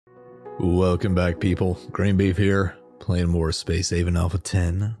Welcome back, people. Greenbeef here, playing more Spacehaven Alpha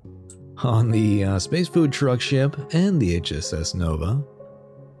 10 on the space food truck ship and the HSS Nova.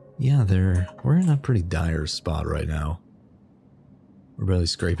 Yeah, we're in a pretty dire spot right now. We're barely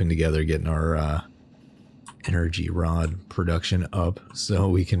scraping together, getting our energy rod production up so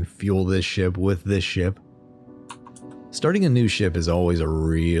we can fuel this ship with this ship. Starting a new ship is always a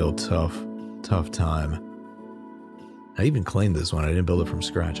real tough time. I even claimed this one. I didn't build it from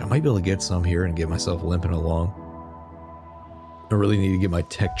scratch. I might be able to get some here and get myself limping along. I really need to get my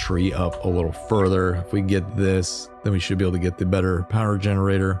tech tree up a little further. If we get this, then we should be able to get the better power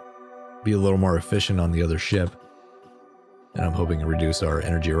generator, be a little more efficient on the other ship. And I'm hoping to reduce our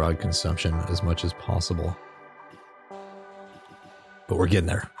energy rod consumption as much as possible. But we're getting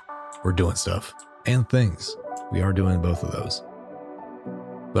there. We're doing stuff. And things. We are doing both of those.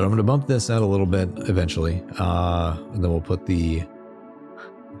 But I'm going to bump this out a little bit eventually. And then we'll put the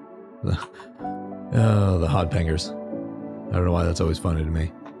hot bangers. I don't know why that's always funny to me.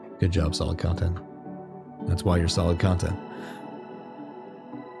 Good job, solid content. That's why you're solid content.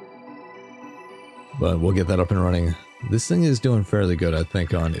 But we'll get that up and running. This thing is doing fairly good, I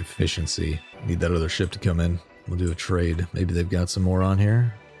think, on efficiency. Need that other ship to come in. We'll do a trade. Maybe they've got some more on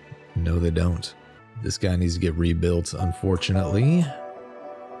here. No, they don't. This guy needs to get rebuilt, unfortunately.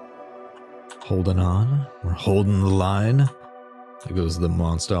 Holding on. We're holding the line. There goes the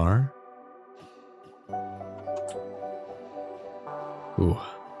Monstar. Ooh,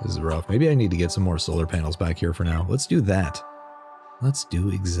 this is rough. Maybe I need to get some more solar panels back here for now. Let's do that. Let's do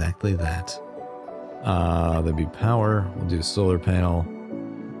exactly that. That'd be power. We'll do solar panel.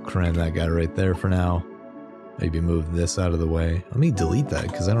 Cram that guy right there for now. Maybe move this out of the way. Let me delete that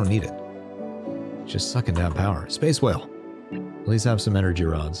because I don't need it. It's just sucking down power. Space whale. Please have some energy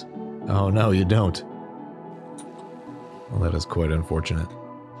rods. Oh no, you don't. Well, that is quite unfortunate.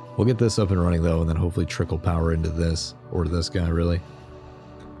 We'll get this up and running though, and then hopefully trickle power into this, or this guy really.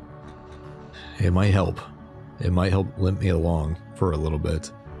 It might help. It might help limp me along for a little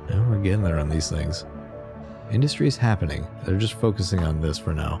bit. And we're getting there on these things. Industry is happening. They're just focusing on this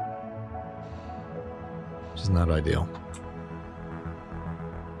for now. Which is not ideal.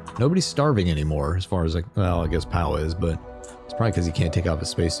 Nobody's starving anymore, as far as like, well, I guess Pow is, but it's probably because he can't take off his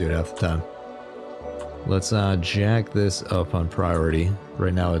spacesuit half the time. Let's jack this up on priority.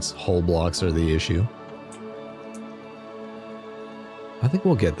 Right now it's hull blocks are the issue. I think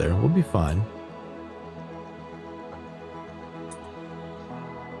we'll get there. We'll be fine.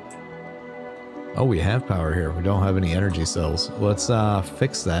 Oh, we have power here. We don't have any energy cells. Let's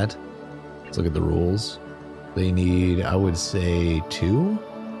fix that. Let's look at the rules. They need, I would say, 2?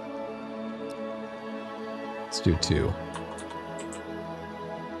 Let's do 2.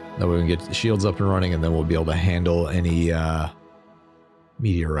 That way we can get the shields up and running, and then we'll be able to handle any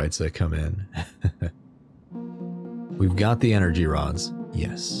meteorites that come in. We've got the energy rods.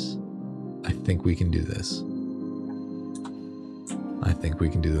 Yes. I think we can do this. I think we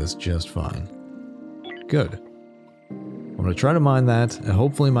can do this just fine. Good. I'm going to try to mine that, and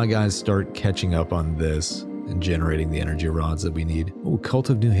hopefully my guys start catching up on this and generating the energy rods that we need. Oh, Cult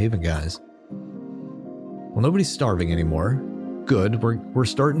of New Haven, guys. Well, nobody's starving anymore. Good. We're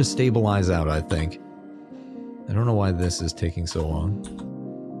starting to stabilize out, I think. I don't know why this is taking so long.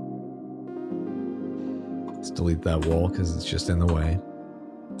 Let's delete that wall because it's just in the way.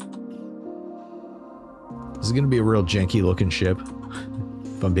 This is going to be a real janky looking ship,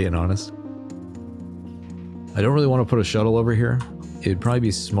 if I'm being honest. I don't really want to put a shuttle over here. It'd probably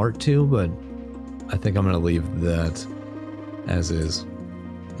be smart to, but I think I'm going to leave that as is.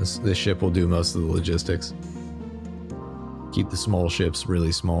 This ship will do most of the logistics. Keep the small ships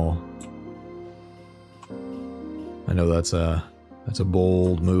really small. I know that's a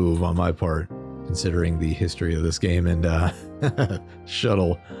bold move on my part, considering the history of this game and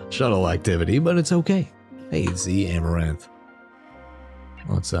shuttle activity, but it's okay. Hey, it's the Amaranth.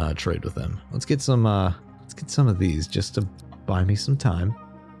 Let's trade with them. Let's get some of these just to buy me some time.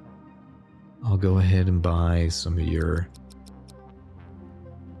 I'll go ahead and buy some of your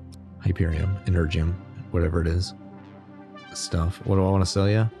Hyperium, Energium, whatever it is. Stuff. What do I want to sell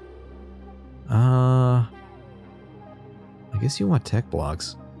you? I guess you want tech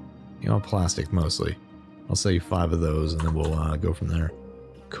blocks. You want plastic mostly. I'll sell you 5 of those and then we'll go from there.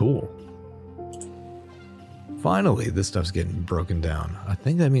 Cool. Finally, this stuff's getting broken down. I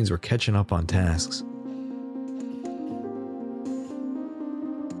think that means we're catching up on tasks.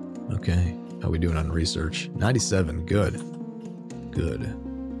 Okay. How we doing on research? 97. Good. Good.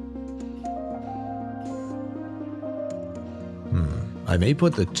 I may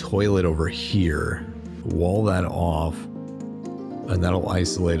put the toilet over here, wall that off, And that'll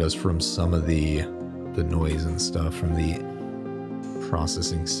isolate us from some of the noise and stuff from the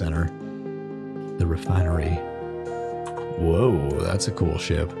processing center. The refinery. Whoa, that's a cool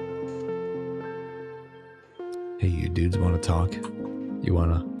ship. Hey, you dudes want to talk? You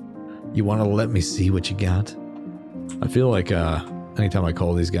wanna let me see what you got? I feel like anytime I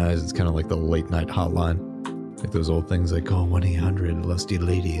call these guys, it's kind of like the late night hotline. Like those old things they call 1-800 lusty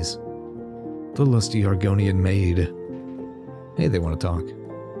ladies. The lusty Argonian maid. Hey, they want to talk.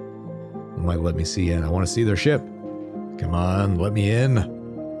 They might let me see in. I want to see their ship. Come on, let me in.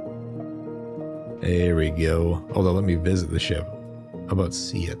 There we go. Oh, they'll let me visit the ship. How about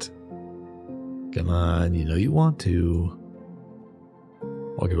see it? Come on, you know you want to.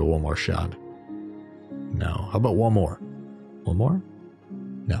 I'll give it one more shot. No. How about one more? One more?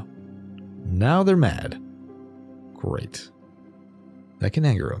 No. Now they're mad. Great. That can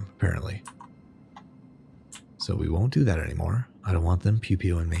anger them, apparently. So we won't do that anymore. I don't want them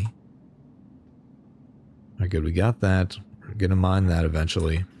pew-pewing me. Alright, good. We got that. We're gonna mine that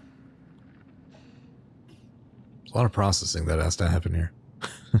eventually. There's a lot of processing that has to happen here.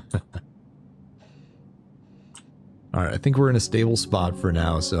 Alright, I think we're in a stable spot for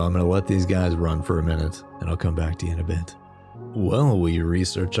now, so I'm gonna let these guys run for a minute, and I'll come back to you in a bit. Well, we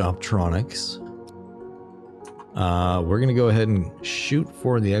research optronics. We're gonna go ahead and shoot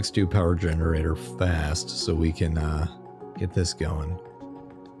for the X2 power generator fast so we can get this going.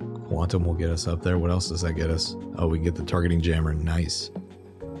 Quantum will get us up there. What else does that get us? Oh, we get the targeting jammer. Nice.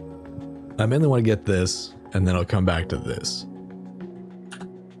 I mainly want to get this, and then I'll come back to this.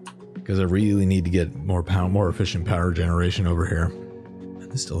 Because I really need to get more efficient power generation over here.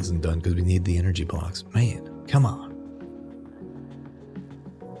 And this still isn't done because we need the energy blocks. Man, come on.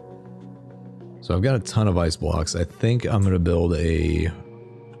 So I've got a ton of ice blocks. I think I'm going to build a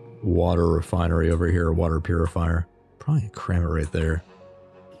water refinery over here, a water purifier. Probably cram it right there.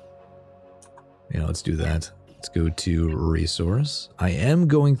 Yeah, let's do that. Let's go to resource. I am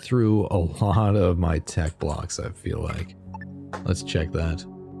going through a lot of my tech blocks, I feel like. Let's check that.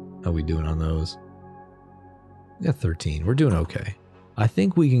 How we doing on those? We got 13. We're doing okay. I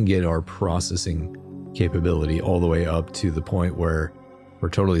think we can get our processing capability all the way up to the point where we're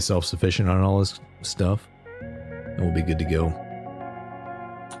totally self-sufficient on all this stuff, and we'll be good to go.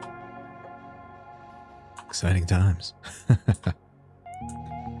 Exciting times.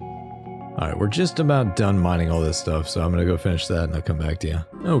 Alright, we're just about done mining all this stuff, so I'm gonna go finish that and I'll come back to you.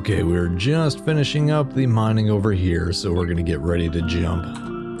 Okay, we're just finishing up the mining over here, so we're gonna get ready to jump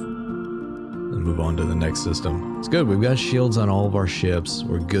and move on to the next system. It's good, we've got shields on all of our ships.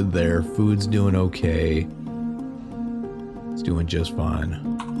 We're good there. Food's doing okay. It's doing just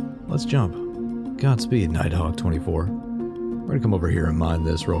fine. Let's jump. Godspeed, Nighthawk 24. We're gonna come over here and mine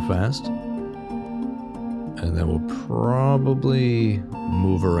this real fast. And then we'll probably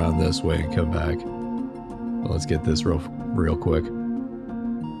move around this way and come back. Well, let's get this real quick.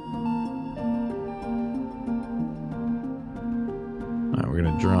 Alright, we're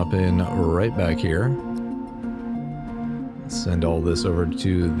gonna drop in right back here. Send all this over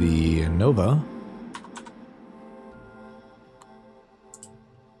to the Nova.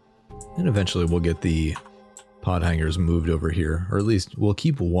 And eventually we'll get the pod hangers moved over here. Or at least we'll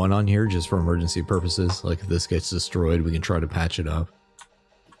keep one on here just for emergency purposes. Like if this gets destroyed, we can try to patch it up.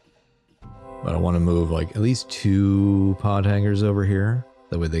 But I want to move like at least 2 pod hangers over here.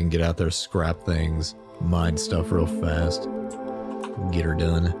 That way they can get out there, scrap things, mine stuff real fast. Get her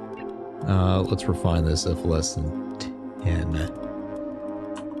done. Let's refine this if less than 10.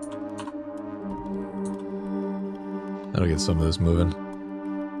 That'll get some of this moving.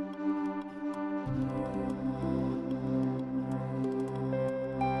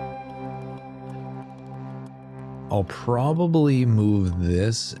 I'll probably move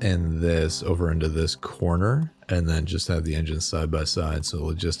this and this over into this corner and then just have the engines side by side so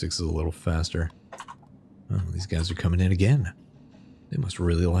logistics is a little faster. Oh, these guys are coming in again. They must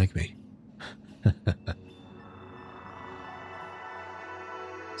really like me.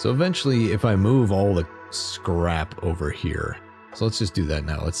 So eventually, if I move all the scrap over here, so let's just do that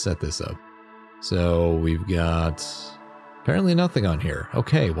now. Let's set this up. So we've got apparently nothing on here.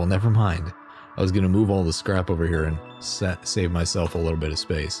 Okay, well, never mind. I was going to move all the scrap over here and save myself a little bit of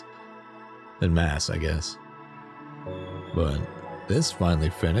space. And mass, I guess. But this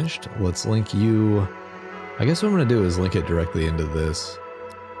finally finished. Let's link you. I guess what I'm going to do is link it directly into this.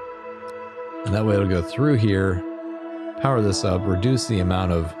 And that way it'll go through here, power this up, reduce the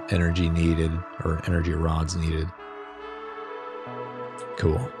amount of energy needed, or energy rods needed.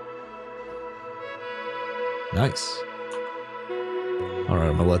 Cool. Nice. Alright,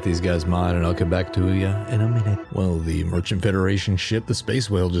 I'm gonna let these guys mine and I'll come back to you in a minute. Well, the Merchant Federation ship, the Space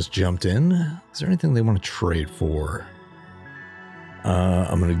Whale, just jumped in. Is there anything they want to trade for?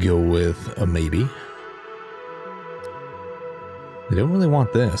 I'm gonna go with a maybe. They don't really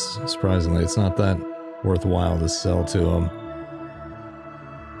want this, surprisingly. It's not that worthwhile to sell to them.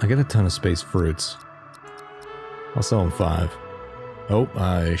 I got a ton of space fruits. I'll sell them 5. Oh,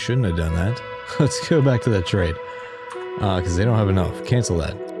 I shouldn't have done that. Let's go back to that trade. Because they don't have enough. Cancel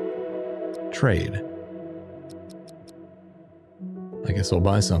that. Trade. I guess I'll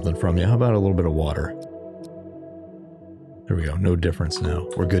buy something from you. How about a little bit of water? There we go. No difference now.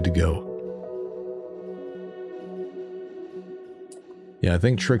 We're good to go. Yeah, I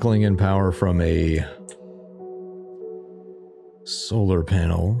think trickling in power from a solar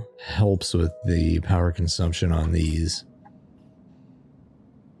panel helps with the power consumption on these.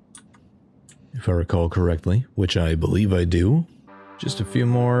 If I recall correctly, which I believe I do. Just a few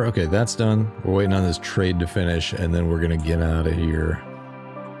more. Okay, that's done. We're waiting on this trade to finish, and then we're gonna get out of here.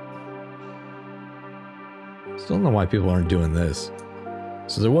 Still don't know why people aren't doing this.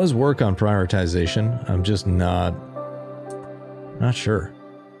 So there was work on prioritization. I'm just not sure.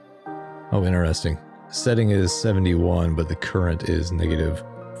 Oh, interesting. Setting is 71, but the current is negative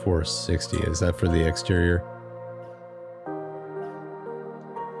 460. Is that for the exterior?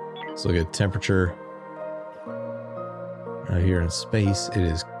 Let's look at temperature. Out here in space, it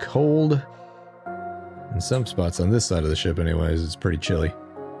is cold. In some spots on this side of the ship anyways, it's pretty chilly.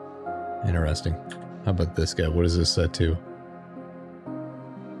 Interesting. How about this guy? What is this set to?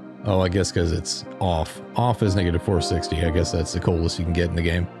 Oh, I guess because it's off. Off is negative 460. I guess that's the coldest you can get in the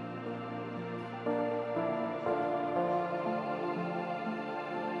game.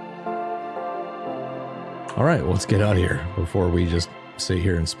 Alright, well, let's get out of here before we just sit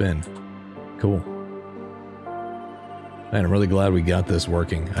here and spin. Cool. Man, I'm really glad we got this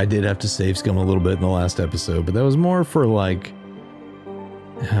working. I did have to save scum a little bit in the last episode, but that was more for, like,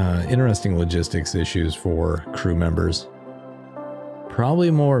 interesting logistics issues for crew members.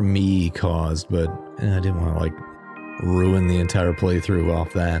 Probably more me caused, but I didn't want to, like, ruin the entire playthrough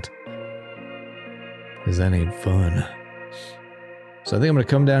off that. Because that ain't fun. So I think I'm going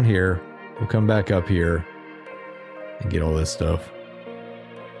to come down here. We'll come back up here and get all this stuff.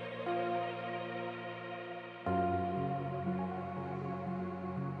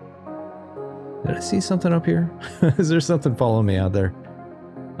 Did I see something up here? Is there something following me out there?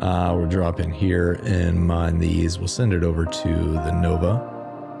 We'll drop in here and mine these. We'll send it over to the Nova.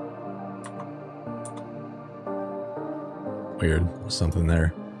 Weird. Something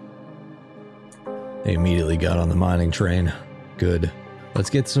there. They immediately got on the mining train. Good. Let's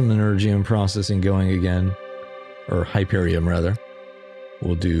get some energium processing going again. Or Hyperium, rather.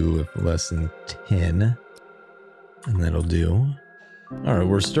 We'll do less than 10. And that'll do. Alright,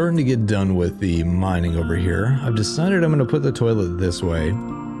 we're starting to get done with the mining over here. I've decided I'm going to put the toilet this way.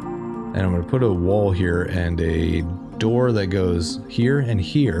 And I'm going to put a wall here and a door that goes here and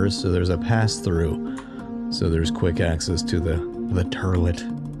here, so there's a pass-through. So there's quick access to the turlet.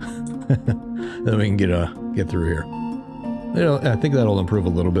 Then we can get through here. You know, I think that'll improve a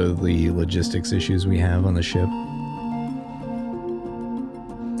little bit of the logistics issues we have on the ship.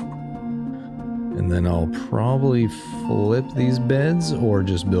 And then I'll probably flip these beds or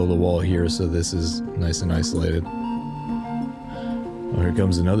just build a wall here so this is nice and isolated. Oh, here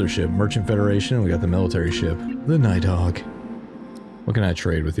comes another ship. Merchant Federation. We got the military ship. The Nighthawk. What can I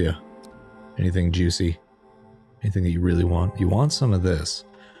trade with you? Anything juicy? Anything that you really want? You want some of this.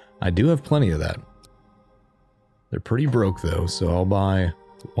 I do have plenty of that. They're pretty broke though, so I'll buy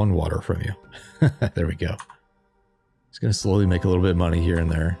 1 water from you. There we go. Just gonna slowly make a little bit of money here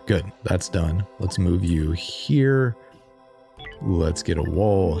and there. Good, that's done. Let's move you here. Let's get a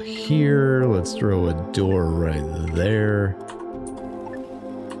wall here. Let's throw a door right there.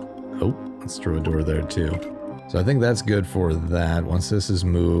 Oh, let's throw a door there too. So I think that's good for that. Once this is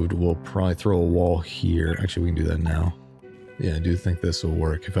moved, we'll probably throw a wall here. Actually, we can do that now. Yeah, I do think this will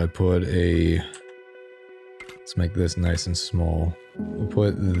work. If I put a... Let's make this nice and small. We'll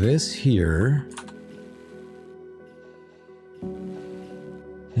put this here.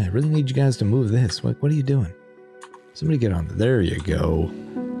 Yeah, I really need you guys to move this. What are you doing? Somebody get on. There you go.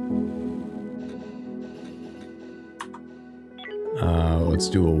 Let's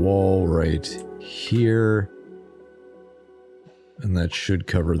do a wall right here. And that should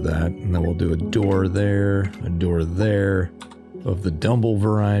cover that. And then we'll do a door there, of the Dumble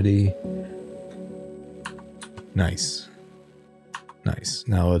variety. Nice. Nice.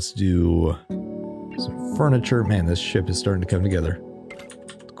 Now let's do some furniture. Man, this ship is starting to come together.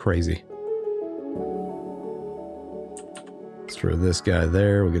 It's crazy. Let's Throw this guy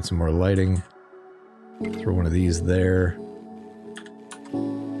there. We'll get some more lighting. Throw one of these there.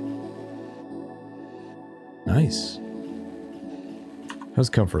 Nice. How's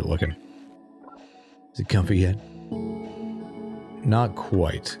comfort looking? Is it comfy yet? Not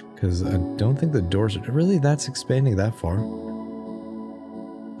quite, because I don't think the doors are really that's expanding that far.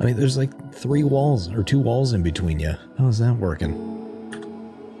 I mean, there's like 3 walls or 2 walls in between you. How is that working?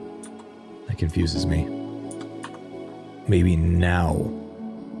 That confuses me. Maybe now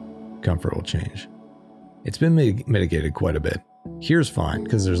comfort will change. It's been mitigated quite a bit. Here's fine,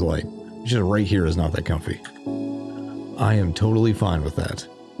 because there's light. Just right here is not that comfy. I am totally fine with that.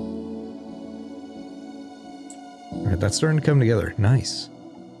 Alright, that's starting to come together. Nice.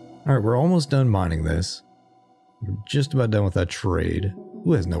 Alright, we're almost done mining this. We're just about done with that trade.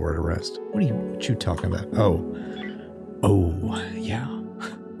 Who has nowhere to rest? What you talking about? Oh, yeah.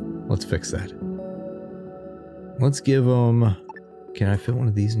 Let's fix that. Let's give them... Can I fit one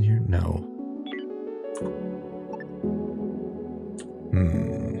of these in here? No.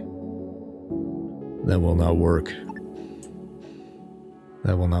 That will not work.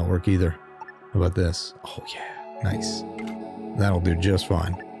 That will not work either. How about this? Oh yeah, nice. That'll do just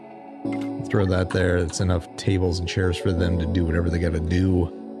fine. Throw that there. It's enough tables and chairs for them to do whatever they gotta do.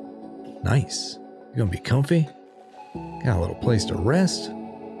 Nice. You're gonna be comfy. Got a little place to rest.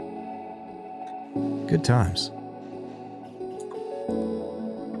 Good times.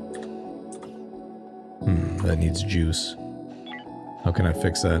 That needs juice. How can I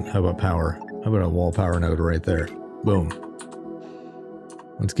fix that? How about power? How about a wall power node right there? Boom.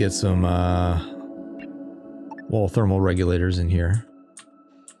 Let's get some wall thermal regulators in here.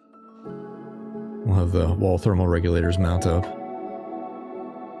 We'll have the wall thermal regulators mount up.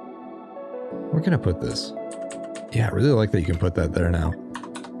 Where can I put this? Yeah, I really like that you can put that there now.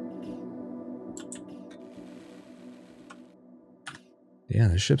 Yeah,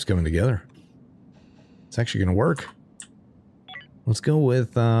 this ship's coming together. It's actually going to work. Let's go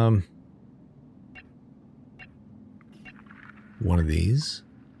with one of these.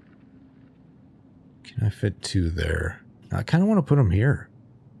 Can I fit 2 there? I kind of want to put them here.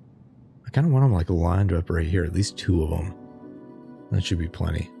 I kind of want them like lined up right here. At least 2 of them. That should be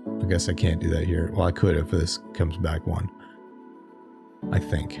plenty. I guess I can't do that here. Well, I could if this comes back 1. I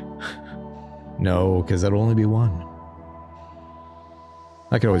think. No, because that'll only be 1.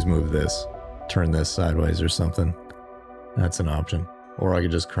 I could always move this. Turn this sideways or something. That's an option. Or I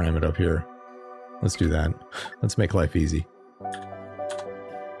could just cram it up here. Let's do that. Let's make life easy.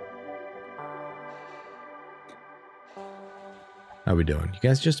 How we doing? You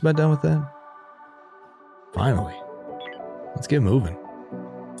guys just about done with that? Finally. Let's get moving.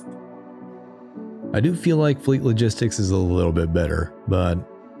 I do feel like fleet logistics is a little bit better, but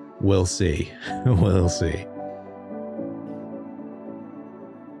we'll see. We'll see.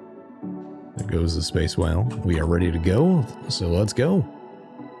 There goes the space whale. We are ready to go, so let's go.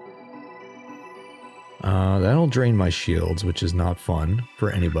 That'll drain my shields, which is not fun for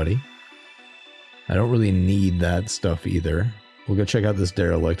anybody. I don't really need that stuff either. We'll go check out this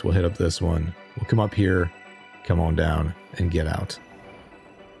derelict. We'll hit up this one. We'll come up here, come on down, and get out.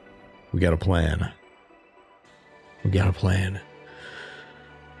 We got a plan. We got a plan.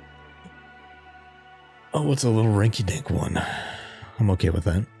 Oh, it's a little rinky-dink one. I'm okay with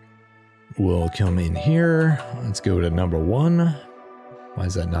that. We'll come in here. Let's go to number 1. Why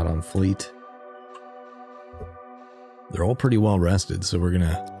is that not on fleet? They're all pretty well rested, so we're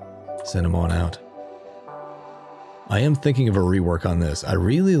gonna send them on out. I am thinking of a rework on this. I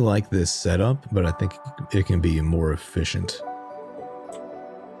really like this setup, but I think it can be more efficient.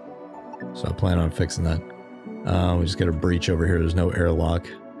 So I plan on fixing that. We just got a breach over here. There's no airlock.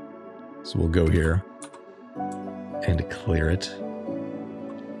 So we'll go here and clear it.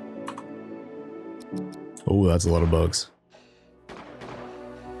 Oh, that's a lot of bugs.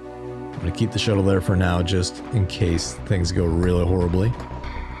 I'm going to keep the shuttle there for now, just in case things go really horribly.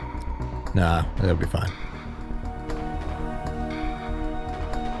 Nah, that'll be fine.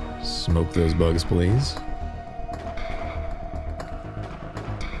 Smoke those bugs, please.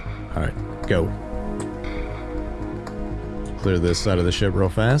 Alright, go. Clear this side of the ship real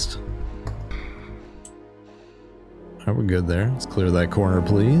fast. Alright, we're good there. Let's clear that corner,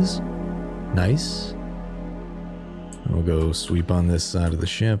 please. Nice. And we'll go sweep on this side of the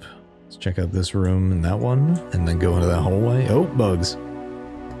ship. Let's check out this room and that one, and then go into that hallway. Oh, bugs.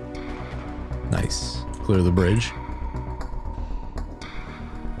 Nice. Clear the bridge.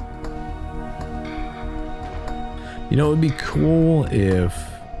 You know, it would be cool if...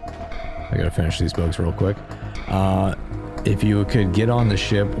 I gotta finish these bugs real quick. If you could get on the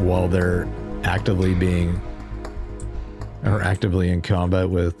ship while they're actively being are actively in combat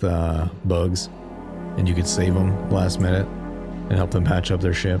with bugs, and you could save them last minute and help them patch up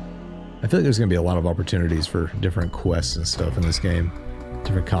their ship. I feel like there's going to be a lot of opportunities for different quests and stuff in this game.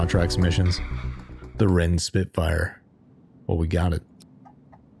 Different contracts, missions. The Ren Spitfire. Well, we got it.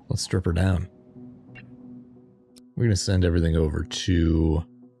 Let's strip her down. We're going to send everything over to...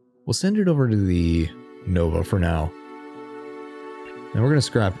 We'll send it over to the Nova for now. And we're going to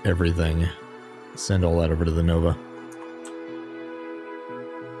scrap everything. Send all that over to the Nova.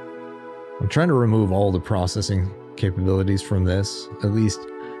 I'm trying to remove all the processing capabilities from this. At least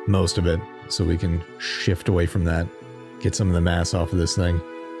most of it. So we can shift away from that. Get some of the mass off of this thing.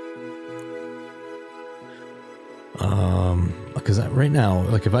 Because right now,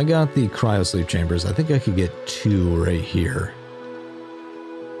 like if I got the cryo sleep chambers, I think I could get 2 right here.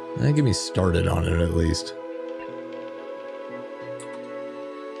 That get me started on it at least.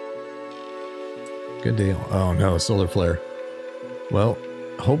 Good deal. Oh no, solar flare. Well,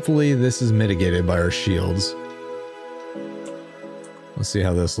 hopefully this is mitigated by our shields. Let's see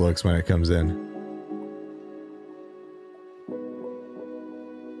how this looks when it comes in.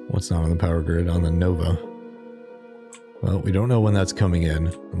 What's not on the power grid? On the Nova. Well, we don't know when that's coming in.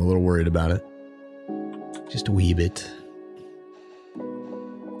 I'm a little worried about it. Just a wee bit.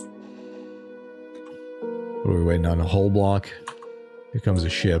 What are we waiting on? A hull block? Here comes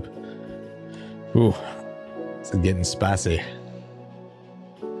a ship. Ooh, it's getting spicy.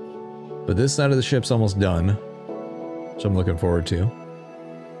 But this side of the ship's almost done, which I'm looking forward to.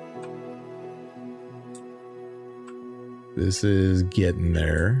 This is getting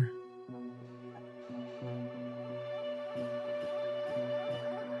there.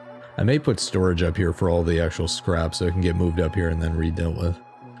 I may put storage up here for all the actual scrap so it can get moved up here and then redealt with.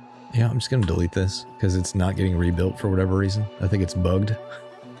 Yeah, I'm just going to delete this because it's not getting rebuilt for whatever reason. I think it's bugged.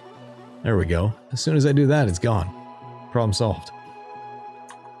 There we go. As soon as I do that, it's gone. Problem solved.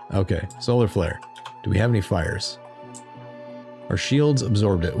 Okay, solar flare. Do we have any fires? Our shields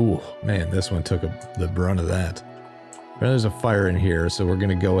absorbed it. Ooh, man, this one took the brunt of that. There's a fire in here, so we're going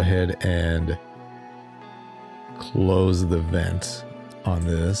to go ahead and close the vent on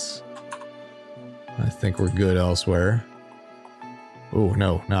this. I think we're good elsewhere. Oh,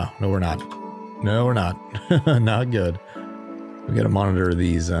 no, we're not. No, we're not. Not good. We gotta monitor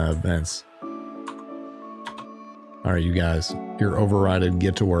these vents. Alright, you guys. You're overrided.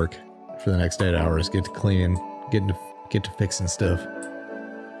 Get to work for the next 8 hours. Get to cleaning. Get to fixing stuff.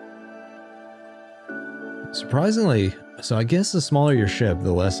 Surprisingly, so I guess the smaller your ship,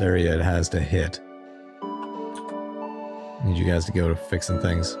 the less area it has to hit. Need you guys to go to fixing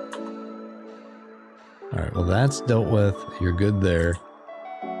things. Alright, well that's dealt with. You're good there.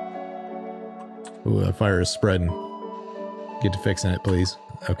 Ooh, that fire is spreading. Get to fixing it, please.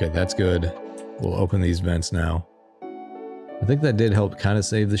 Okay, that's good. We'll open these vents now. I think that did help kind of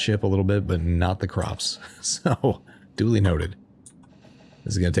save the ship a little bit, but not the crops. So, duly noted.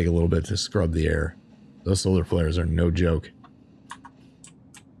 This is going to take a little bit to scrub the air. Those solar flares are no joke.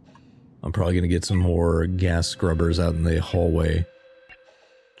 I'm probably going to get some more gas scrubbers out in the hallway.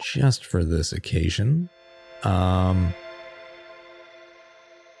 Just for this occasion. Where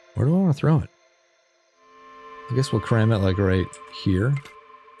do I want to throw it? I guess we'll cram it like right here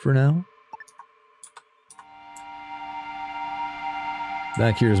for now.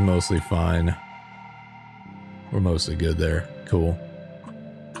 Back here is mostly fine. We're mostly good there. Cool.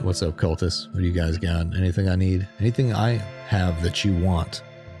 What's up, cultists? What do you guys got? Anything I need? Anything I have that you want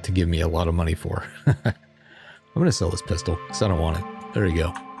to give me a lot of money for? I'm going to sell this pistol because I don't want it. There you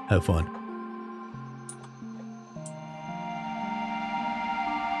go. Have fun.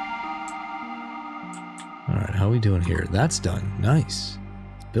 Alright, how are we doing here? That's done. Nice.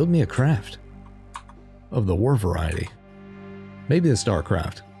 Build me a craft. Of the war variety. Maybe the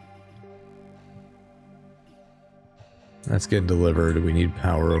StarCraft. That's getting delivered. We need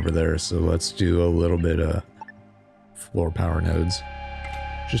power over there, so let's do a little bit of floor power nodes.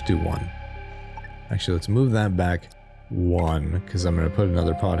 Just do one. Actually, let's move that back one, because I'm going to put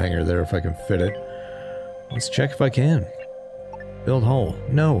another pod hanger there if I can fit it. Let's check if I can. Build hull.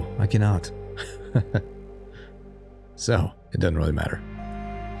 No, I cannot. So, it doesn't really matter.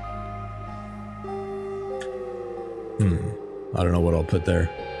 I don't know what I'll put there.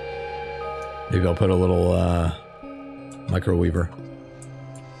 Maybe I'll put a little microweaver.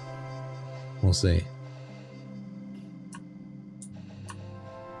 We'll see.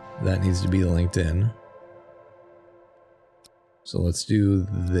 That needs to be linked in. So let's do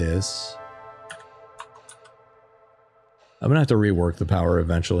this. I'm gonna have to rework the power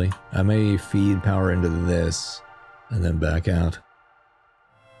eventually. I may feed power into this and then back out.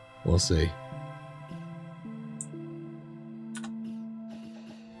 We'll see.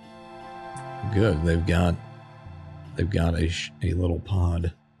 good. They've got a little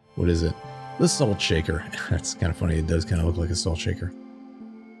pod. What is it? The salt shaker. That's kind of funny. It does kind of look like a salt shaker.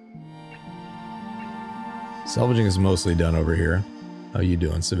 Salvaging is mostly done over here. How you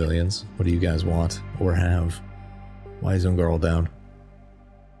doing, civilians? What do you guys want or have? Why is Ungar all down?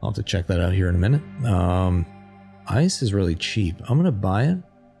 I'll have to check that out here in a minute. Ice is really cheap. I'm gonna buy it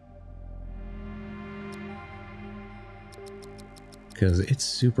because it's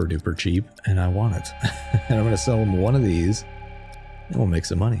super duper cheap and I want it. And I'm gonna sell them one of these and we'll make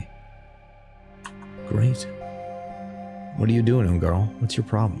some money. Great. What are you doing, Ungar? What's your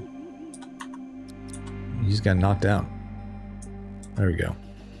problem? You just got knocked out. There we go.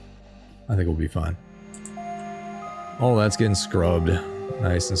 I think we'll be fine. All that's getting scrubbed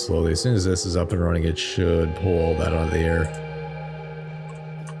nice and slowly. As soon as this is up and running, it should pull all that out of the air.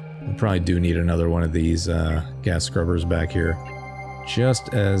 We probably do need another one of these gas scrubbers back here,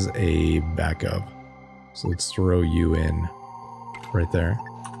 just as a backup. So let's throw you in right there.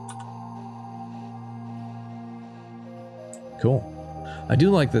 Cool. I do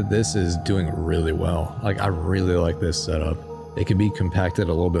like that this is doing really well. Like, I really like this setup. It can be compacted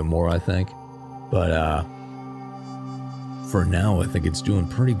a little bit more, I think. But, for now, I think it's doing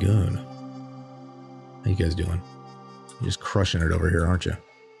pretty good. How you guys doing? You're just crushing it over here, aren't you?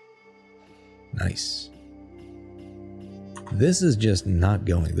 Nice. This is just not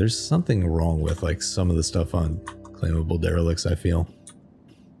going. There's something wrong with, like, some of the stuff on claimable derelicts, I feel.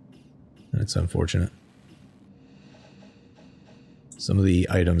 And it's unfortunate. Some of the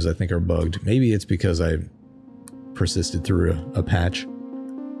items I think are bugged. Maybe it's because I persisted through a patch.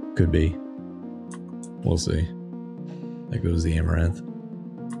 Could be. We'll see. There goes the amaranth.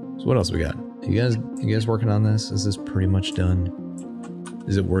 So what else we got? You guys working on this? Is this pretty much done?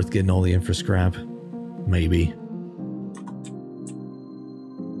 Is it worth getting all the infra scrap? Maybe.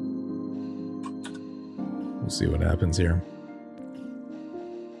 We'll see what happens here.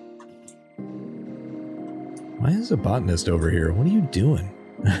 Why is a botanist over here? What are you doing?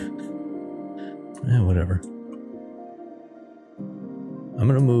 Whatever. I'm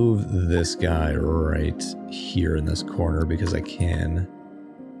gonna move this guy right here in this corner because I can.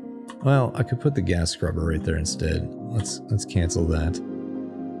 Well, I could put the gas scrubber right there instead. Let's cancel that.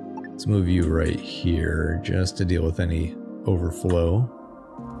 Let's move you right here just to deal with any overflow.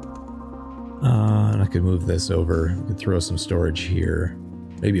 And I could move this over. We could throw some storage here.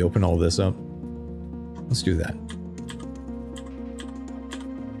 Maybe open all this up. Let's do that.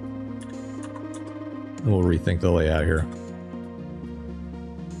 And we'll rethink the layout here.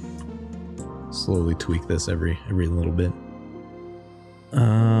 Slowly tweak this every little bit.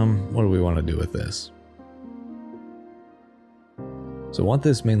 What do we want to do with this? So I want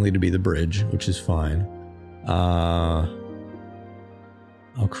this mainly to be the bridge, which is fine. I'll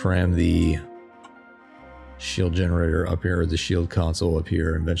cram the shield generator up here, or the shield console up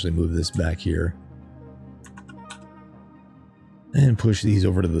here, and eventually move this back here. And push these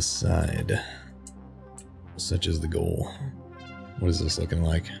over to the side. Such is the goal. What is this looking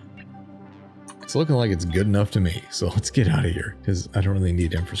like? It's looking like it's good enough to me, so let's get out of here, because I don't really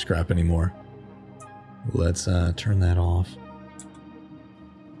need infra scrap anymore. Let's turn that off.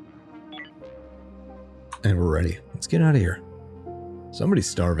 And we're ready. Let's get out of here. Somebody's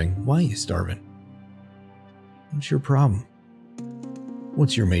starving. Why are you starving? What's your problem?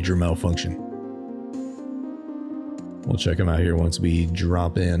 What's your major malfunction? We'll check them out here once we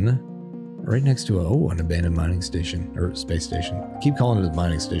drop in. Right next to an abandoned mining station, or space station. I keep calling it a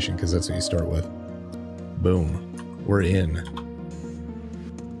mining station because that's what you start with. Boom. We're in.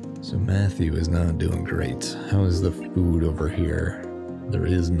 So Matthew is not doing great. How is the food over here? There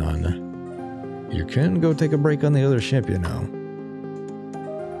is none. You can go take a break on the other ship, you know.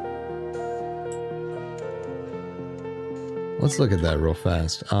 Let's look at that real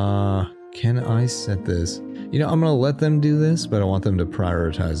fast. Can I set this? You know, I'm going to let them do this, but I want them to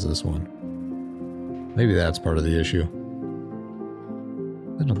prioritize this one. Maybe that's part of the issue.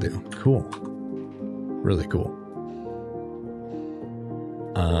 That'll do. Cool. Really cool.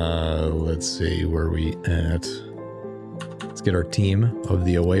 Let's see, where are we at? Let's get our team of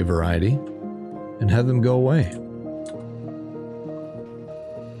the away variety and have them go away.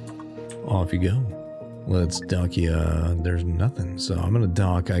 Off you go. Let's dock you. There's nothing, so I'm gonna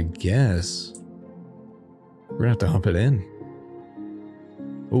dock, I guess. We're gonna have to hump it in.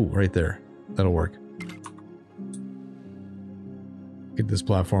 Oh, right there. That'll work. Get this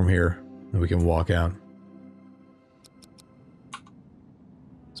platform here, and we can walk out.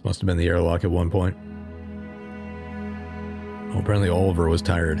 This must have been the airlock at one point. Oh, apparently Oliver was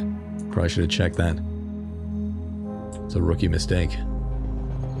tired. Probably should have checked that. It's a rookie mistake.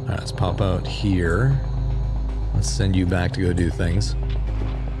 Alright, let's pop out here. Let's send you back to go do things.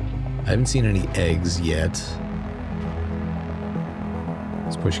 I haven't seen any eggs yet.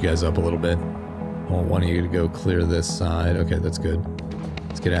 Let's push you guys up a little bit. I want one of you to go clear this side. Okay, that's good.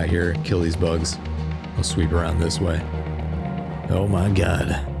 Let's get out here, kill these bugs. We'll sweep around this way. Oh my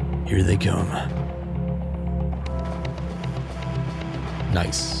god. Here they come.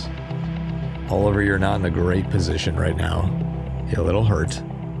 Nice. Oliver, you're not in a great position right now. You're a little hurt.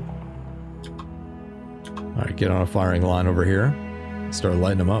 Alright, get on a firing line over here. Start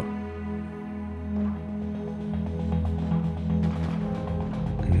lighting them up.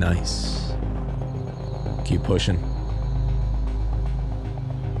 Nice. Keep pushing.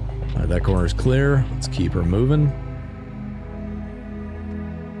 Alright, that corner's clear. Let's keep her moving.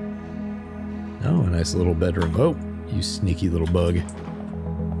 Oh, a nice little bedroom. Oh, you sneaky little bug.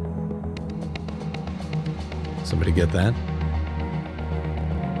 Somebody get that.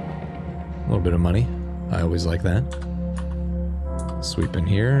 A little bit of money. I always like that. Sweep in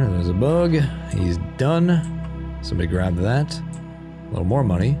here. There's a bug. He's done. Somebody grab that. A little more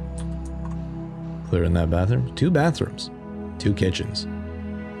money. Clearing that bathroom. 2 bathrooms. 2 kitchens.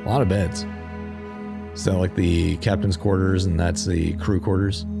 A lot of beds. Is that like the captain's quarters and that's the crew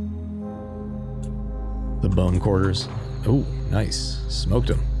quarters? The bum quarters. Oh, nice. Smoked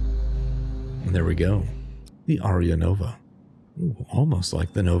him. And there we go. The Aria Nova. Ooh, almost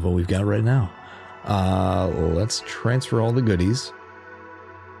like the Nova we've got right now. Let's transfer all the goodies.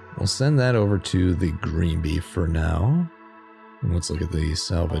 We'll send that over to the Greenbeef for now. And let's look at the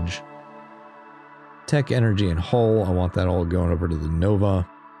salvage. Tech, energy, and hull. I want that all going over to the Nova.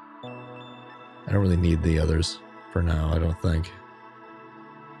 I don't really need the others for now, I don't think.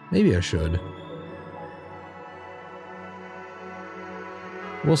 Maybe I should.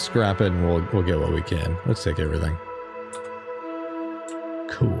 We'll scrap it and we'll get what we can. Let's take everything.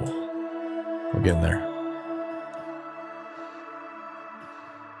 Cool. We're getting there.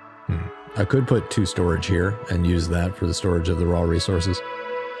 I could put 2 storage here and use that for the storage of the raw resources.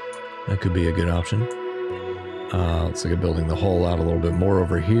 That could be a good option. Let's look at building the hull out a little bit more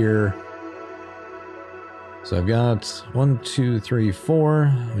over here. So I've got 1, 2, 3,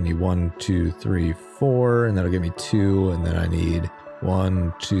 4. We need 1, 2, 3, 4, and that'll give me 2, and then I need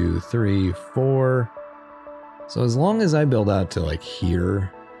 1, 2, 3, 4. So as long as I build out to like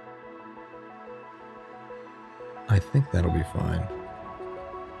here, I think that'll be fine.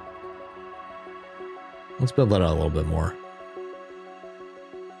 Let's build that out a little bit more.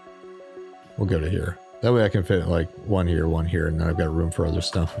 We'll go to here. That way I can fit like 1 here, and then I've got room for other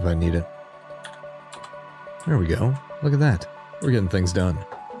stuff if I need it. There we go. Look at that. We're getting things done.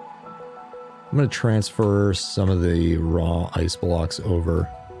 I'm going to transfer some of the raw ice blocks over.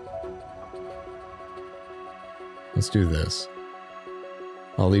 Let's do this.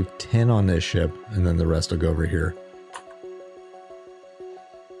 I'll leave 10 on this ship, and then the rest will go over here.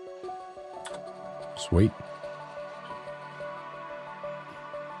 Sweet.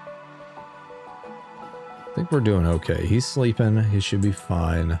 I think we're doing okay. He's sleeping. He should be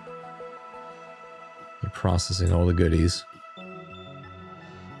fine. They're processing all the goodies.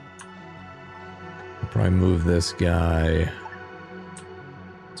 I'll probably move this guy.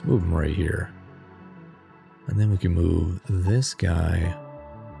 Let's move him right here. And then we can move this guy.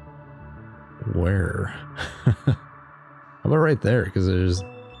 Where? How about right there? Because there's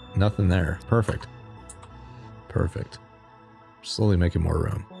nothing there. Perfect. Perfect. Slowly making more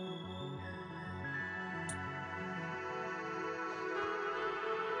room.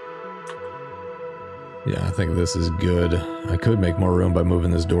 Yeah, I think this is good. I could make more room by moving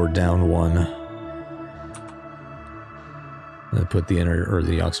this door down 1. And put the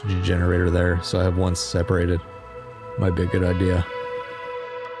the oxygen generator there, so I have 1 separated. Might be a good idea.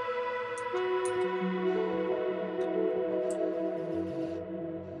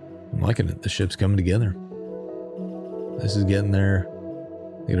 I'm liking it. The ship's coming together. This is getting there.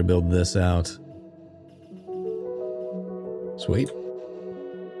 I'm gonna build this out. Sweet.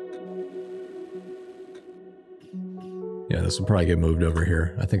 Yeah, this will probably get moved over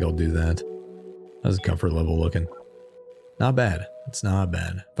here. I think I'll do that. How's the comfort level looking? Not bad. It's not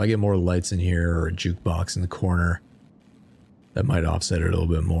bad. If I get more lights in here or a jukebox in the corner, that might offset it a little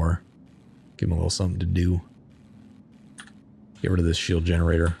bit more. Give him a little something to do. Get rid of this shield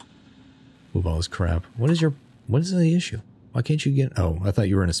generator. Move all this crap. What is the issue? Why can't you get... Oh, I thought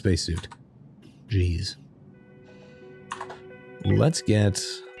you were in a spacesuit. Jeez. Let's get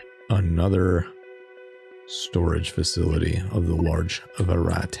another storage facility of the large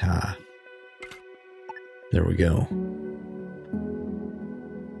Varata. There we go.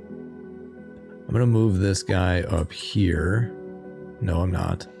 I'm going to move this guy up here. No, I'm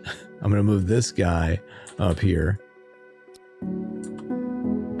not. I'm going to move this guy up here.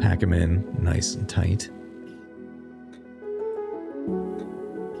 Pack him in nice and tight.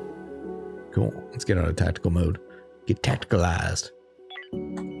 Cool. Let's get out of tactical mode. Get tacticalized.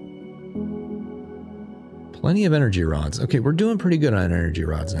 Plenty of energy rods. Okay, we're doing pretty good on energy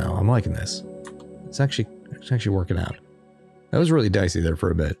rods now. I'm liking this. It's actually working out. That was really dicey there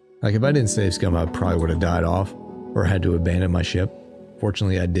for a bit. Like, if I didn't save scum, I probably would have died off or had to abandon my ship.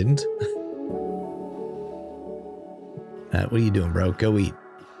 Fortunately, I didn't. Matt, what are you doing, bro? Go eat.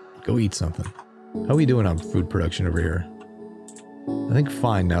 Go eat something. How are we doing on food production over here? I think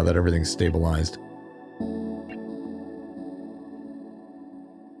fine now that everything's stabilized.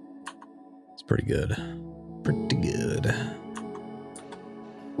 It's pretty good. Pretty good.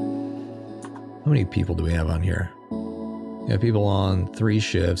 How many people do we have on here? Yeah, people on 3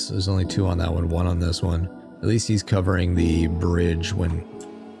 shifts. There's only 2 on that one, 1 on this one. At least he's covering the bridge when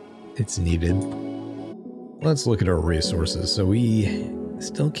it's needed. Let's look at our resources. So we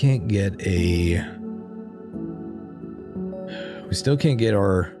still can't get a... We still can't get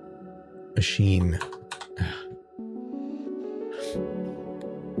our machine.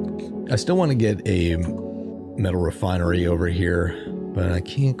 I still want to get a metal refinery over here, but I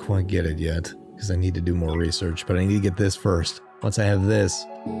can't quite get it yet because I need to do more research. But I need to get this first. Once I have this,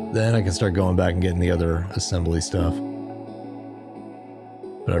 then I can start going back and getting the other assembly stuff.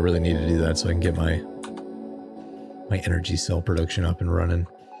 But I really need to do that so I can get my energy cell production up and running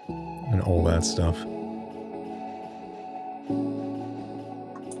and all that stuff.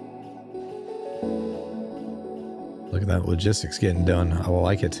 Look at that logistics getting done. I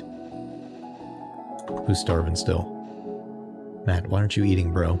like it. Who's starving still? Matt, why aren't you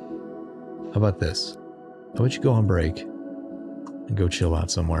eating, bro? How about this? How about you go on break and go chill out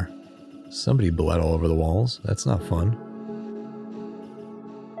somewhere? Somebody bled all over the walls. That's not fun.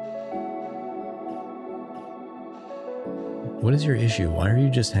 What is your issue? Why are you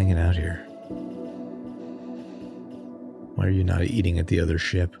just hanging out here? Why are you not eating at the other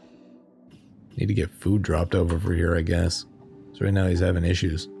ship? Need to get food dropped over for here, I guess. So right now he's having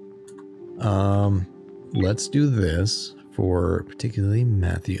issues. Let's do this for particularly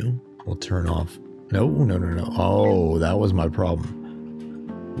Matthew. We'll turn off. No. Oh, that was my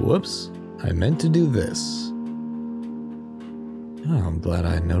problem. Whoops. I meant to do this. Oh, I'm glad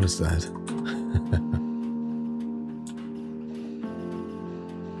I noticed that.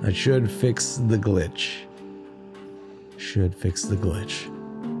 I should fix the glitch. Should fix the glitch.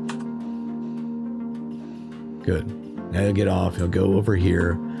 Good. Now he'll get off. He'll go over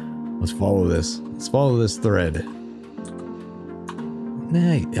here. Let's follow this. Let's follow this thread.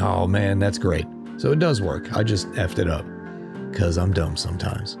 Hey, oh man, that's great. So it does work. I just effed it up. Because I'm dumb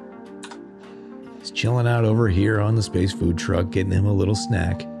sometimes. He's chilling out over here on the space food truck, getting him a little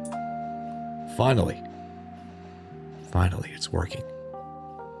snack. Finally. Finally, it's working.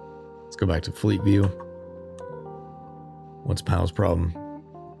 Let's go back to Fleet View. What's Powell's problem?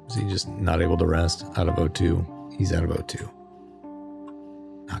 Is he just not able to rest? Out of O2. He's out of O2.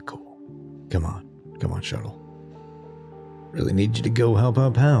 Not cool. Come on. Come on, shuttle. Really need you to go help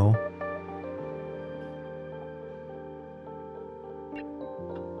out Powell.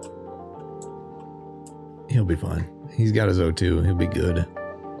 He'll be fine. He's got his O2. He'll be good.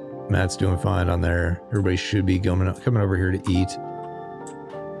 Matt's doing fine on there. Everybody should be coming over here to eat.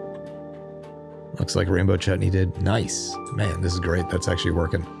 Looks like Rainbow Chutney did. Nice. Man, this is great. That's actually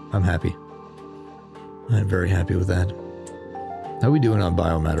working. I'm happy. I'm very happy with that. How are we doing on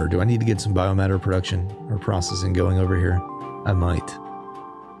biomatter? Do I need to get some biomatter production or processing going over here? I might.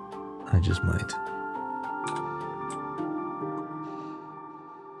 I just might.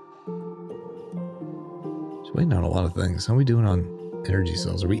 Just waiting on a lot of things. How are we doing on energy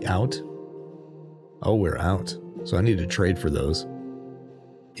cells? Are we out? Oh, we're out. So I need to trade for those.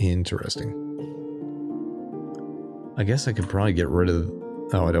 Interesting. I guess I could probably get rid of...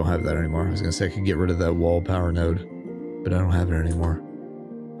 Oh, I don't have that anymore. I was going to say I could get rid of that wall power node. But I don't have it anymore.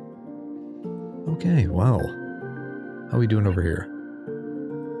 Okay, wow. How are we doing over here?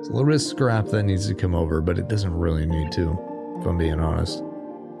 It's a little bit of scrap that needs to come over, but it doesn't really need to, if I'm being honest.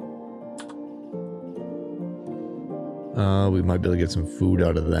 We might be able to get some food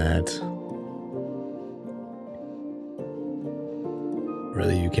out of that.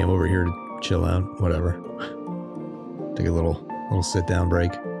 Really, you came over here to chill out? Whatever. Take a little sit down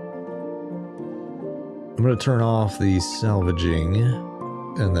break. I'm going to turn off the salvaging,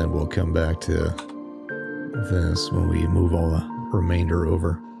 and then we'll come back to this when we move all the remainder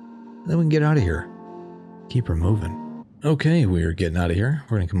over. Then we can get out of here. Keep her moving. Okay, we're getting out of here.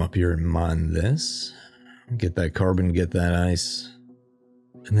 We're going to come up here and mine this. Get that carbon, get that ice.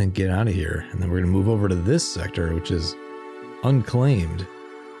 and then get out of here. And then we're going to move over to this sector, which is unclaimed.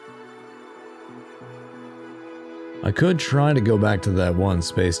 I could try to go back to that one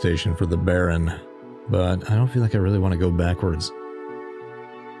space station for the Baron, but I don't feel like I really want to go backwards.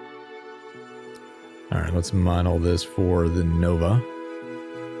 Alright, let's mine all this for the Nova.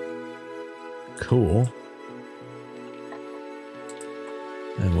 Cool.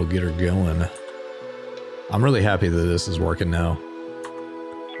 And we'll get her going. I'm really happy that this is working now.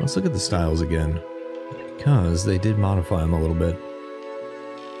 Let's look at the styles again, because they did modify them a little bit.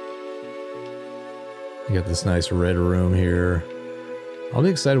 You got this nice red room here. I'll be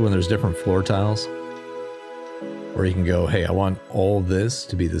excited when there's different floor tiles. Or you can go, hey, I want all this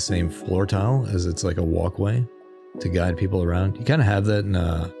to be the same floor tile as it's like a walkway to guide people around. You kind of have that in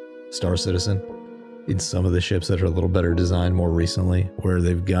Star Citizen. In some of the ships that are a little better designed more recently, where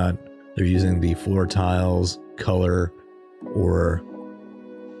they're using the floor tiles, color, or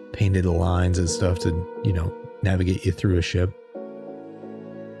painted lines and stuff to, you know, navigate you through a ship.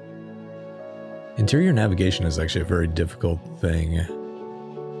 Interior navigation is actually a very difficult thing.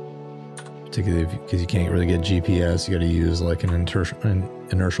 Particularly because you can't really get GPS, you gotta use like an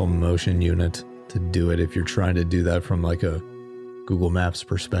inertial motion unit to do it if you're trying to do that from like a Google Maps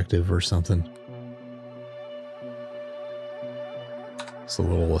perspective or something. It's a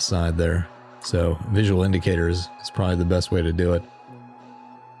little aside there. So visual indicators is probably the best way to do it.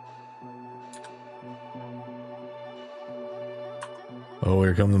 Oh,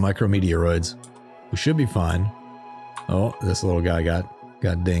 here come the micrometeoroids. We should be fine. Oh, this little guy got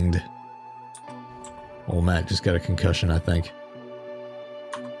dinged. Old Matt just got a concussion, I think.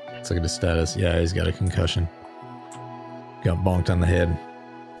 Let's look at his status. Yeah, he's got a concussion. Got bonked on the head.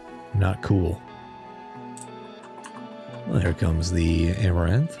 Not cool. Well, here comes the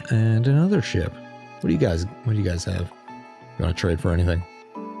Amaranth and another ship. What do you guys have? You want to trade for anything?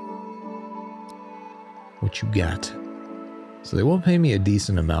 What you got? So they will pay me a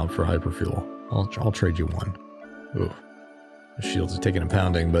decent amount for hyperfuel. I'll trade you one. Ooh. The shields are taking a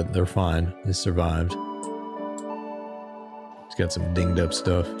pounding, but they're fine. They survived. It's got some dinged up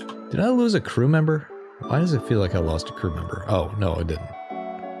stuff. Did I lose a crew member? Why does it feel like I lost a crew member? Oh, no, I didn't.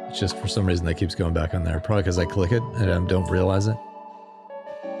 It's just for some reason that keeps going back on there. Probably because I click it and I don't realize it.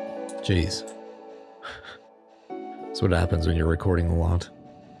 Jeez. That's what happens when you're recording a lot.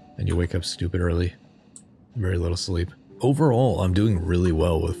 And you wake up stupid early. Very little sleep. Overall, I'm doing really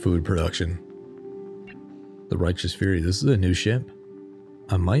well with food production. The Righteous Fury, this is a new ship.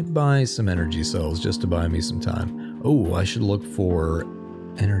 I might buy some energy cells just to buy me some time. Oh, I should look for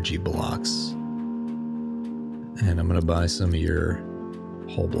energy blocks. And I'm gonna buy some of your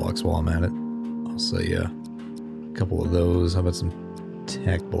hull blocks while I'm at it. I'll say a couple of those. How about some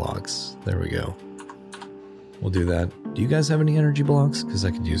tech blocks? There we go. We'll do that. Do you guys have any energy blocks? Because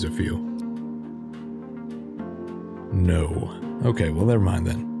I could use a few. No. Okay, well, never mind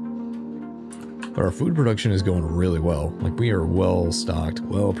then. But our food production is going really well. Like, we are well stocked,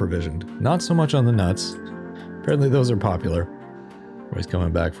 well provisioned. Not so much on the nuts. Apparently those are popular. Everybody's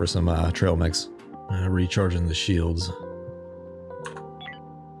coming back for some trail mix. Recharging the shields.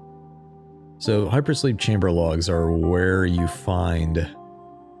 So, hypersleep chamber logs are where you find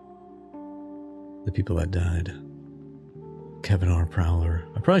the people that died. Kevin R. Prowler.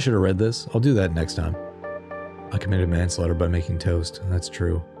 I probably should have read this. I'll do that next time. I committed manslaughter by making toast. That's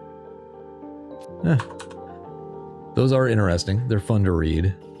true. Those are interesting. They're fun to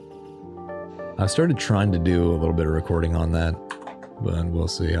read. I've started trying to do a little bit of recording on that, but we'll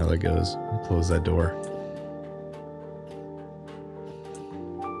see how that goes. I'll close that door.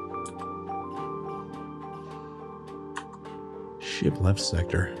 Ship left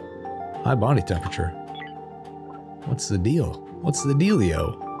sector. High body temperature. What's the deal? What's the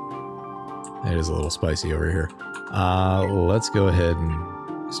dealio? It is a little spicy over here. Let's go ahead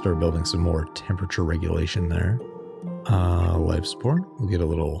and start building some more temperature regulation there. Life support. We'll get a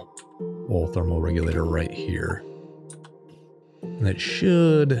little wall thermal regulator right here. And that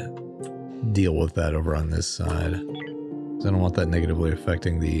should deal with that over on this side. So I don't want that negatively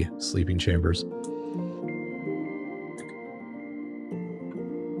affecting the sleeping chambers.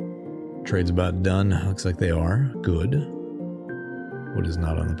 Trade's about done. Looks like they are. Good. What is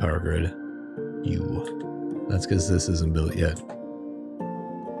not on the power grid? You. That's because this isn't built yet.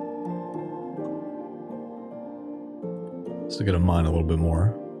 Still gotta mine a little bit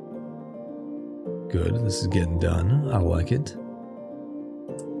more. Good. This is getting done. I like it.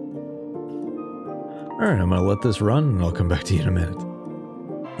 Alright, I'm gonna let this run and I'll come back to you in a minute.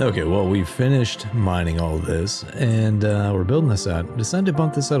 Okay, well, we finished mining all this, and we're building this out. I decided to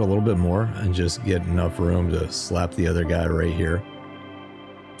bump this out a little bit more and just get enough room to slap the other guy right here.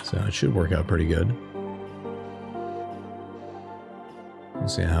 So it should work out pretty good. We'll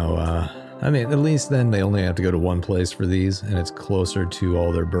see how, I mean, at least then they only have to go to one place for these, and it's closer to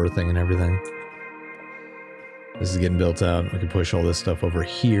all their berthing and everything. This is getting built out. We can push all this stuff over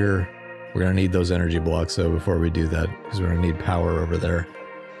here. We're going to need those energy blocks, though, before we do that, because we're going to need power over there.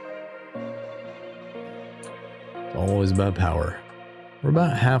 It's always about power. We're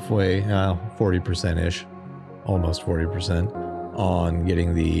about halfway, 40%-ish, almost 40%, on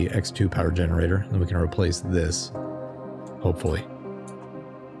getting the X2 power generator. Then we can replace this, hopefully.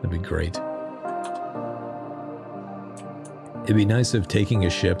 That'd be great. It'd be nice if taking a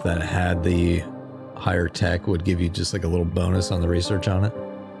ship that had the higher tech would give you just like a little bonus on the research on it.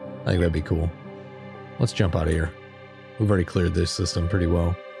 I think that'd be cool. Let's jump out of here. We've already cleared this system pretty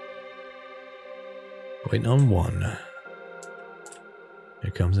well. Waiting on one.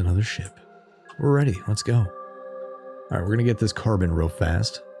 Here comes another ship. We're ready. Let's go. Alright, we're going to get this carbon real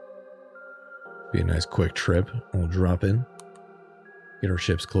fast. Be a nice quick trip. We'll drop in. Get our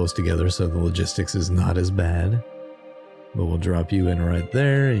ships close together so the logistics is not as bad. But we'll drop you in right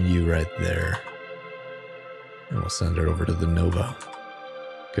there and you right there. And we'll send it over to the Nova.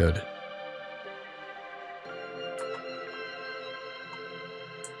 Good.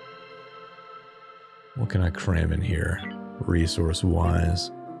 What can I cram in here,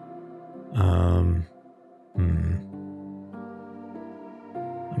 resource-wise?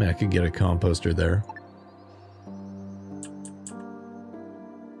 I mean, I could get a composter there.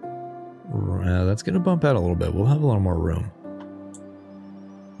 That's going to bump out a little bit. We'll have a little more room.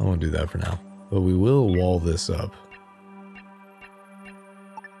 I won't do that for now. But we will wall this up.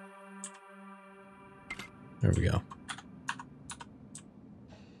 There we go.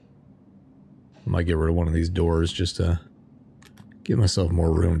 I might get rid of one of these doors just to give myself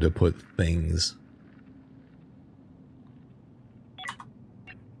more room to put things.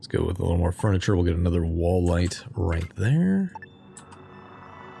 Let's go with a little more furniture. We'll get another wall light right there.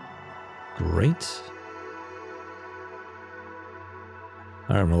 Great.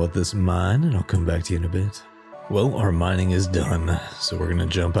 Alright, I'm gonna let this mine and I'll come back to you in a bit. Well, our mining is done, so we're gonna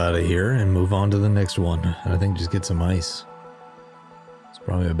jump out of here and move on to the next one. And I think just get some ice. That's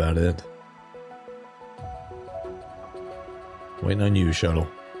probably about it. Waiting on you, shuttle.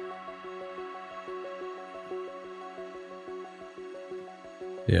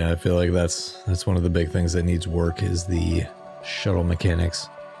 Yeah, I feel like that's one of the big things that needs work is the shuttle mechanics.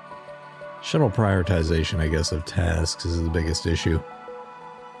 Shuttle prioritization, I guess, of tasks is the biggest issue.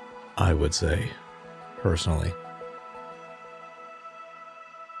 I would say, personally.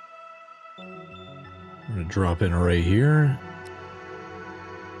 I'm going to drop in right here.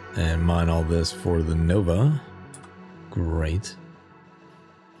 And mine all this for the Nova. Great.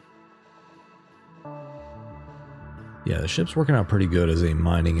 Yeah, the ship's working out pretty good as a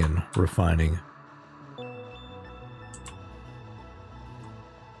mining and refining.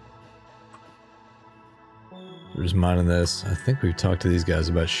 We're just mining this. I think we've talked to these guys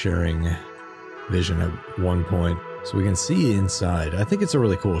about sharing vision at one point, so we can see inside. I think it's a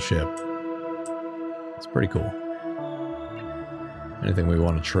really cool ship. It's pretty cool. Anything we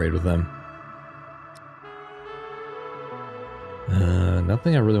want to trade with them?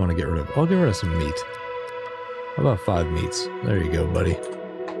 Nothing I really want to get rid of. I'll get rid of some meat. How about 5 meats? There you go, buddy.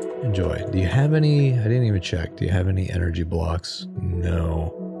 Enjoy. Do you have any? I didn't even check. Do you have any energy blocks?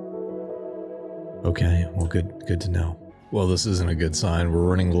 No. Okay, well, good to know. Well, this isn't a good sign. We're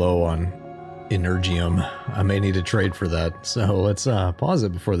running low on energium. I may need to trade for that, so let's pause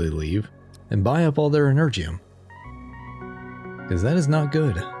it before they leave and buy up all their energium. Because that is not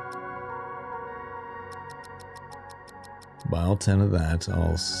good. Buy all 10 of that.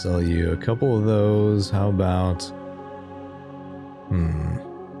 I'll sell you a couple of those. How about...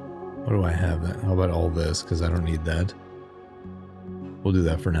 What do I have? How about all this? Because I don't need that. We'll do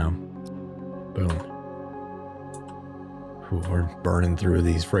that for now. Boom. Ooh, we're burning through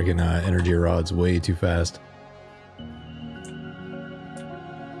these friggin' energy rods way too fast.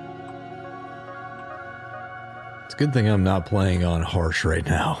 It's a good thing I'm not playing on harsh right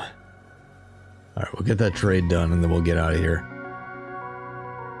now. Alright, we'll get that trade done and then we'll get out of here.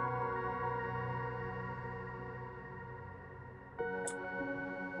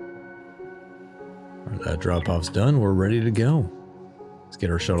 Alright, that drop-off's done. We're ready to go. Let's get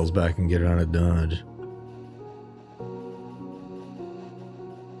our shuttles back and get it on a Dodge.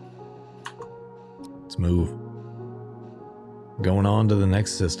 Let's move. Going on to the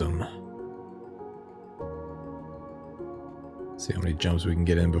next system. See how many jumps we can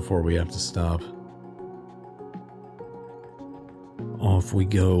get in before we have to stop. Off we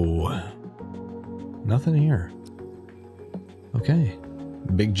go. Nothing here. Okay.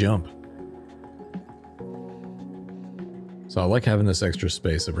 Big jump. So I like having this extra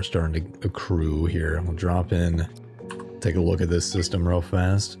space that we're starting to accrue here. We'll drop in, take a look at this system real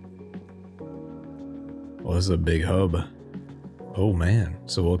fast. Well, this is a big hub. Oh man.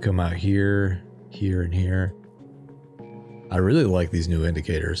 So we'll come out here, here, and here. I really like these new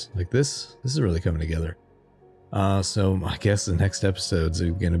indicators. Like this is really coming together. So I guess the next episodes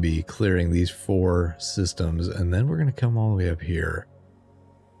are going to be clearing these 4 systems, and then we're going to come all the way up here.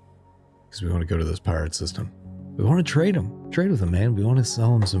 Because we want to go to this pirate system. We want to trade them. Trade with them, man. We want to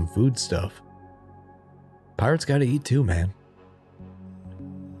sell them some food stuff. Pirates got to eat too, man.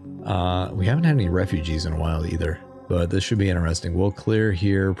 We haven't had any refugees in a while either, but this should be interesting. We'll clear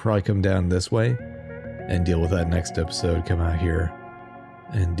here, probably come down this way, and deal with that next episode. Come out here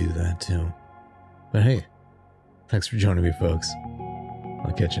and do that too. But hey, thanks for joining me, folks.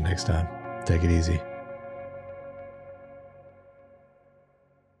 I'll catch you next time. Take it easy.